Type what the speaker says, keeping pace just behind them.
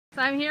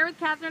So I'm here with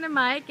Catherine and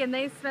Mike, and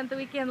they spent the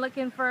weekend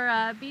looking for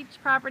a beach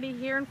property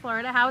here in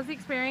Florida. How was the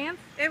experience?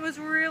 It was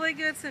really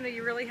good, Cindy.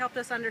 You really helped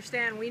us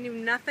understand. We knew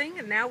nothing,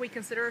 and now we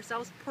consider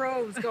ourselves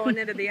pros going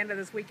into the end of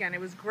this weekend.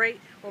 It was great.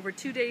 Over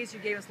 2 days,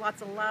 you gave us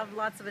lots of love,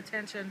 lots of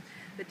attention,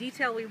 the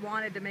detail we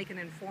wanted to make an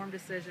informed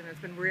decision. It's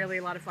been really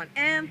a lot of fun,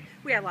 and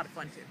we had a lot of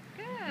fun, too.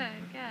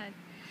 Good, good.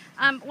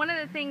 One of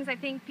the things I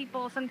think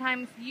people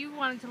sometimes, you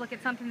wanted to look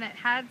at something that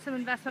had some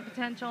investment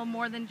potential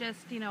more than just,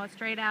 a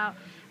straight out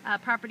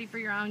property for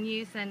your own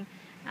use. And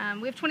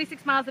we have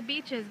 26 miles of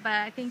beaches, but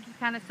I think you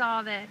kind of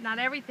saw that not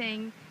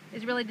everything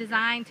is really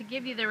designed to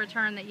give you the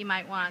return that you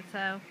might want.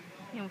 So,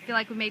 we feel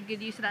like we made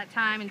good use of that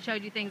time and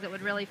showed you things that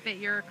would really fit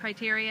your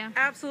criteria.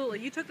 Absolutely.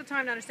 You took the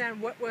time to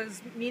understand what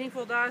was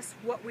meaningful to us,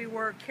 what we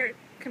were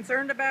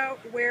concerned about,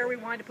 where we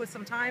wanted to put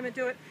some time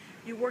into it.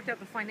 You worked out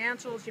the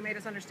financials. You made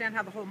us understand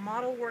how the whole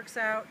model works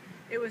out.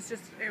 It was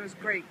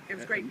great. It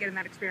was great getting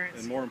that experience.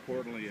 And more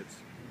importantly, it's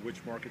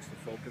which markets to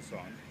focus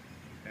on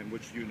and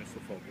which units to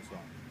focus on,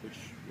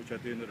 which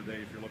at the end of the day,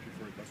 if you're looking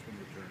for investment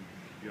return,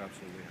 you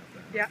absolutely have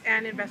that. Yeah,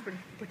 and investment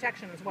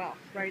protection as well,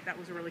 right? That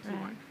was a really key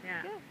one.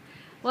 Yeah. Good.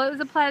 Well, it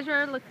was a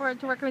pleasure. Look forward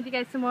to working with you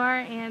guys some more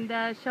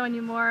and showing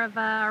you more of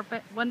our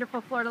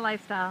wonderful Florida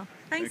lifestyle.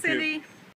 Thanks, Thank Cindy. you.